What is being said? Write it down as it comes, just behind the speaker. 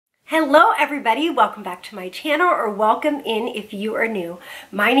Hello everybody, welcome back to my channel, or welcome in if you are new.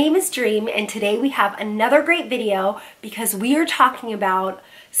 My name is Dream, and today we have another great video because we are talking about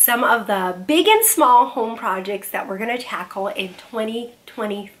some of the big and small home projects that we're going to tackle in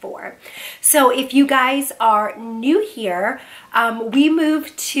 2024. So if you guys are new here, we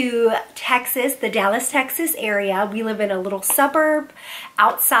moved to Texas, the Dallas, Texas area. We live in a little suburb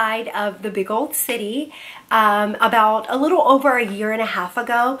outside of the big old city. About a little over a year and a half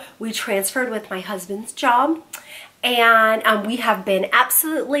ago, we transferred with my husband's job, and we have been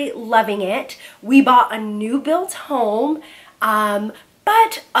absolutely loving it. We bought a new built home,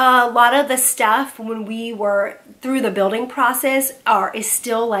 but a lot of the stuff when we were through the building process is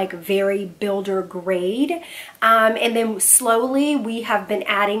still like very builder grade. And then slowly we have been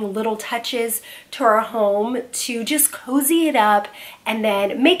adding little touches to our home to just cozy it up and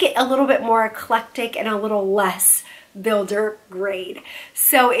then make it a little bit more eclectic and a little less builder grade.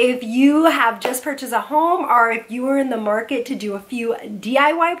 So if you have just purchased a home, or if you are in the market to do a few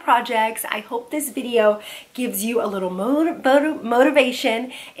DIY projects, I hope this video gives you a little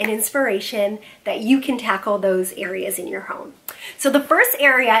motivation and inspiration that you can tackle those areas in your home. So the first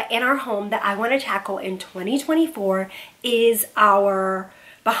area in our home that I want to tackle in 2024 is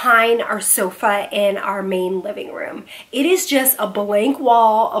behind our sofa in our main living room. It is just a blank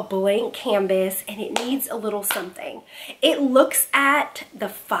wall, a blank canvas, and it needs a little something. It looks at the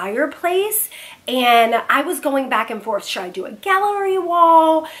fireplace, and I was going back and forth. Should I do a gallery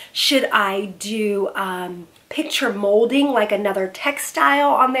wall? Should I do picture molding, like another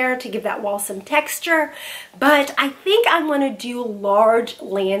textile on there to give that wall some texture? But I think I want to do large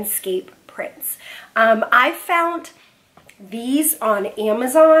landscape prints. I found these on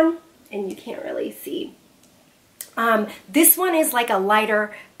Amazon, and you can't really see. This one is like a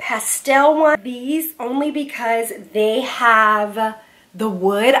lighter pastel one. These only because they have the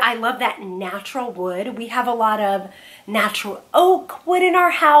wood. I love that natural wood. We have a lot of natural oak wood in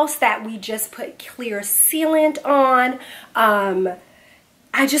our house that we just put clear sealant on.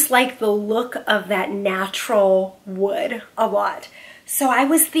 I just like the look of that natural wood a lot. So I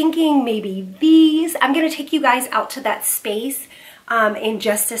was thinking maybe these. I'm going to take you guys out to that space in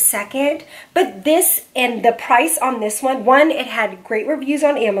just a second. But this, and the price on this one, it had great reviews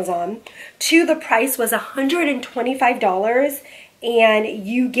on Amazon. Two, the price was $125, and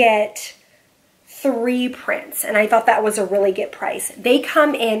you get 3 prints, and I thought that was a really good price. They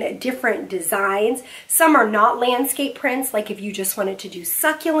come in different designs. Some are not landscape prints, like if you just wanted to do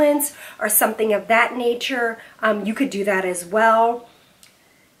succulents or something of that nature, you could do that as well.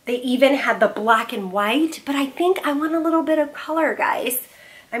 They even had the black and white, but I think I want a little bit of color, guys.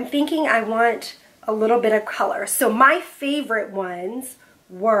 I'm thinking I want a little bit of color. So my favorite ones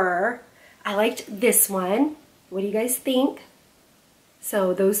were, I liked this one. What do you guys think?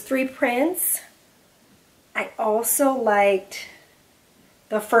 So those 3 prints. I also liked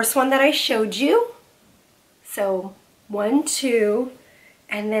the first one that I showed you. So 1, 2,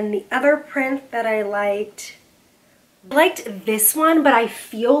 and then the other print that I liked this one, but I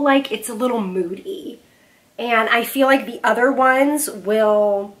feel like it's a little moody. And I feel like the other ones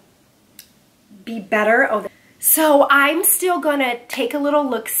will be better. So I'm still gonna take a little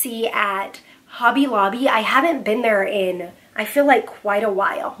look-see at Hobby Lobby. I haven't been there in, I feel like, quite a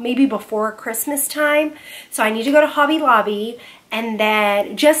while, maybe before Christmas time. So I need to go to Hobby Lobby, and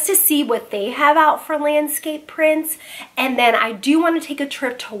then just to see what they have out for landscape prints. And then I do want to take a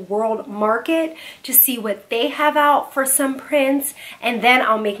trip to World Market to see what they have out for some prints, and then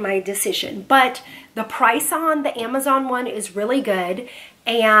I'll make my decision. But the price on the Amazon one is really good,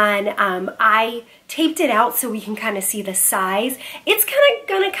 and I taped it out so we can kind of see the size. It's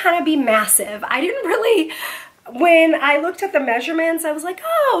gonna be massive. I didn't really, when I looked at the measurements, I was like,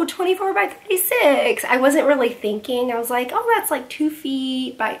 oh, 24 by 36. I wasn't really thinking. I was like, oh, that's like 2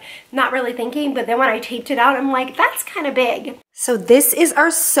 feet, by not really thinking. But then when I taped it out, I'm like, that's kind of big. So this is our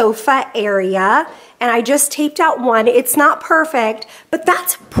sofa area, and I just taped out one. It's not perfect, but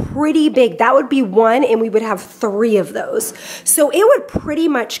that's pretty big. That would be 1, and we would have 3 of those. So it would pretty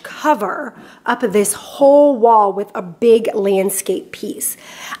much cover up this whole wall with a big landscape piece.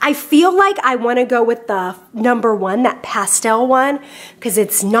 I feel like I want to go with the number 1, that pastel one, because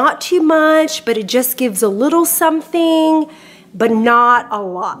it's not too much, but it just gives a little something, but not a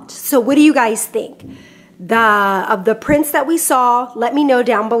lot. So what do you guys think? of the prints that we saw. Let me know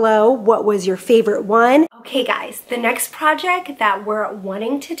down below what was your favorite one. Okay guys, the next project that we're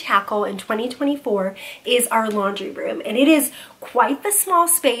wanting to tackle in 2024 is our laundry room. And it is quite the small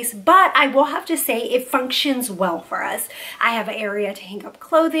space, but I will have to say it functions well for us. I have an area to hang up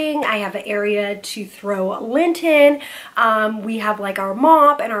clothing. I have an area to throw linen. We have like our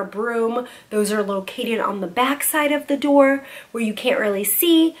mop and our broom. Those are located on the back side of the door where you can't really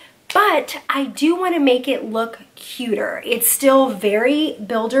see. But I do want to make it look cuter. It's still very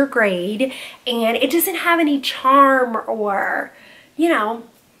builder grade and it doesn't have any charm or, you know,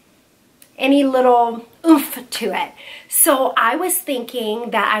 any little oomph to it. So I was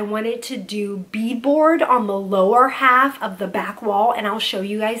thinking that I wanted to do beadboard on the lower half of the back wall, and I'll show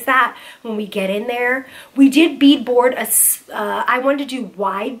you guys that when we get in there. We did beadboard, I wanted to do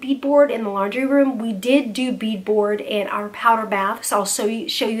wide beadboard in the laundry room. We did do beadboard in our powder bath, so I'll show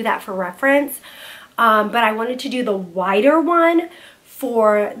you that for reference. But I wanted to do the wider one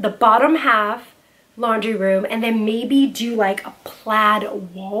for the bottom half laundry room, and then maybe do like a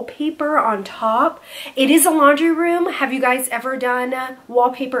plaid wallpaper on top. It is a laundry room. Have you guys ever done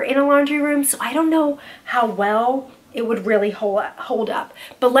wallpaper in a laundry room? So I don't know how well it would really hold up.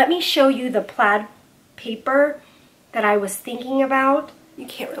 But let me show you the plaid paper that I was thinking about. You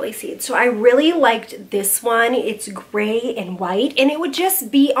can't really see it. So I really liked this one. It's gray and white, and it would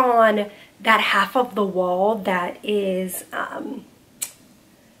just be on that half of the wall that is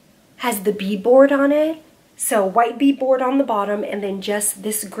has the beadboard on it. So white beadboard on the bottom and then just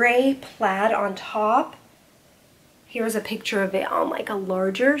this gray plaid on top. Here's a picture of it on like a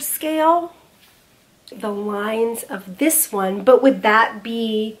larger scale. The lines of this one, but would that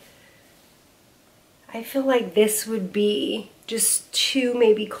be, I feel like this would be just too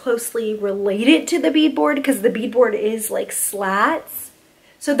maybe closely related to the beadboard because the beadboard is like slats.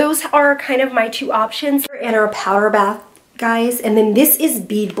 So those are kind of my two options in our powder bath, guys. And then this is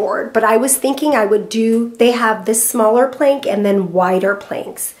beadboard, but I was thinking I would do, they have this smaller plank and then wider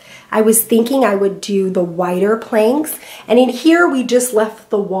planks. I was thinking I would do the wider planks, and in here we just left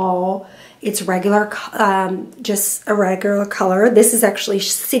the wall. It's regular, just a regular color. This is actually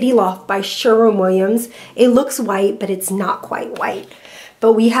City Loft by Sherwin-Williams. It looks white, but it's not quite white.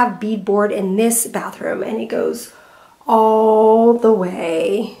 But we have beadboard in this bathroom, and it goes all the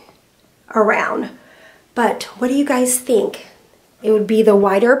way around. But what do you guys think? It would be the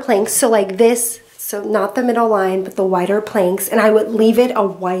wider planks, so like this, so not the middle line, but the wider planks, and I would leave it a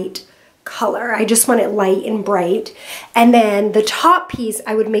white color. I just want it light and bright. And then the top piece,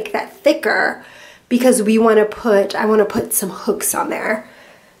 I would make that thicker because we want to put, I want to put some hooks on there.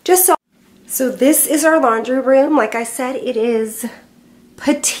 Just so this is our laundry room. Like I said, it is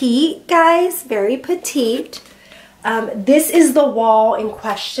petite, guys, very petite. This is the wall in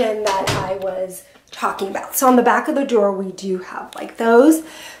question that I was talking about. So on the back of the door, we do have like those.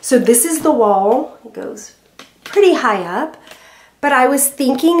 So this is the wall. It goes pretty high up. But I was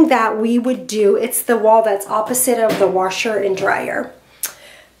thinking that we would do, it's the wall that's opposite of the washer and dryer.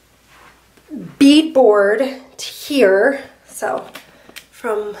 Beadboard to here. So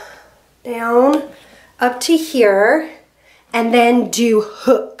from down up to here. And then do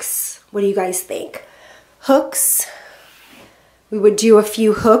hooks. What do you guys think? Hooks. We would do a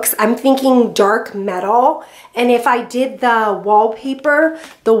few hooks. I'm thinking dark metal. And if I did the wallpaper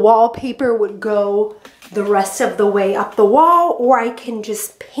would go the rest of the way up the wall, or I can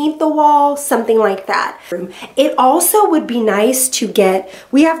just paint the wall, something like that. It also would be nice to get,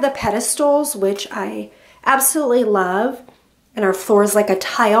 we have the pedestals, which I absolutely love, and our floor is like a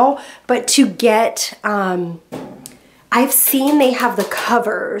tile, but to get, I've seen they have the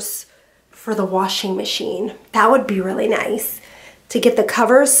covers for the washing machine. That would be really nice to get the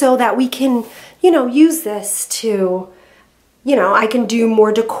covers so that we can, you know, use this to, you know, I can do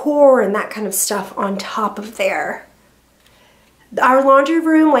more decor and that kind of stuff on top of there. Our laundry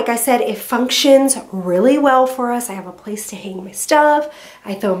room, like I said, it functions really well for us. I have a place to hang my stuff.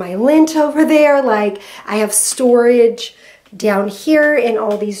 I throw my lint over there. Like, I have storage down here in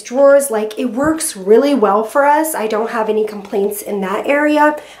all these drawers. Like, it works really well for us. I don't have any complaints in that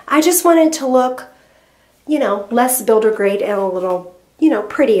area. I just wanted to look, you know, less builder grade and a little, you know,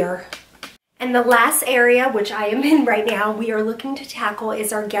 prettier. And the last area, which I am in right now, we are looking to tackle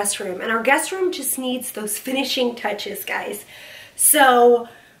is our guest room. And our guest room just needs those finishing touches, guys. So,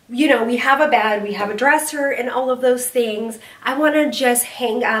 you know, we have a bed, we have a dresser, and all of those things. I want to just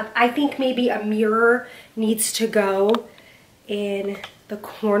hang up, I think maybe a mirror needs to go in the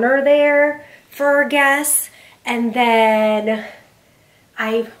corner there for our guests. And then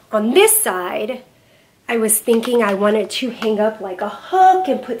on this side, I was thinking I wanted to hang up like a hook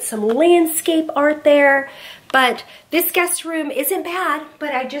and put some landscape art there. But this guest room isn't bad,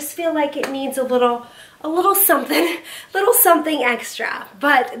 but I just feel like it needs a little something extra.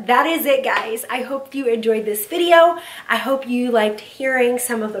 But that is it, guys. I hope you enjoyed this video. I hope you liked hearing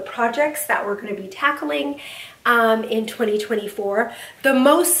some of the projects that we're going to be tackling in 2024.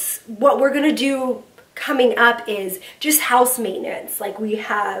 What we're going to do coming up is just house maintenance. Like we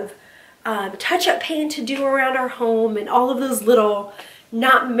have touch-up paint to do around our home and all of those little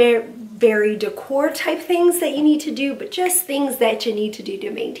not very decor type things that you need to do, but just things that you need to do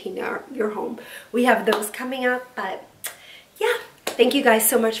to maintain your home. We have those coming up, but yeah. Thank you guys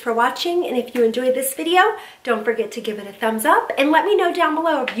so much for watching, and if you enjoyed this video, don't forget to give it a thumbs up and let me know down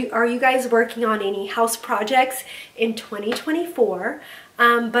below, are you guys working on any house projects in 2024?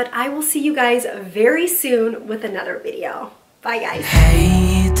 But I will see you guys very soon with another video. Bye, guys.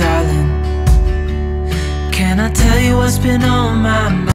 Hey, darling, can I tell you what's been on my mind?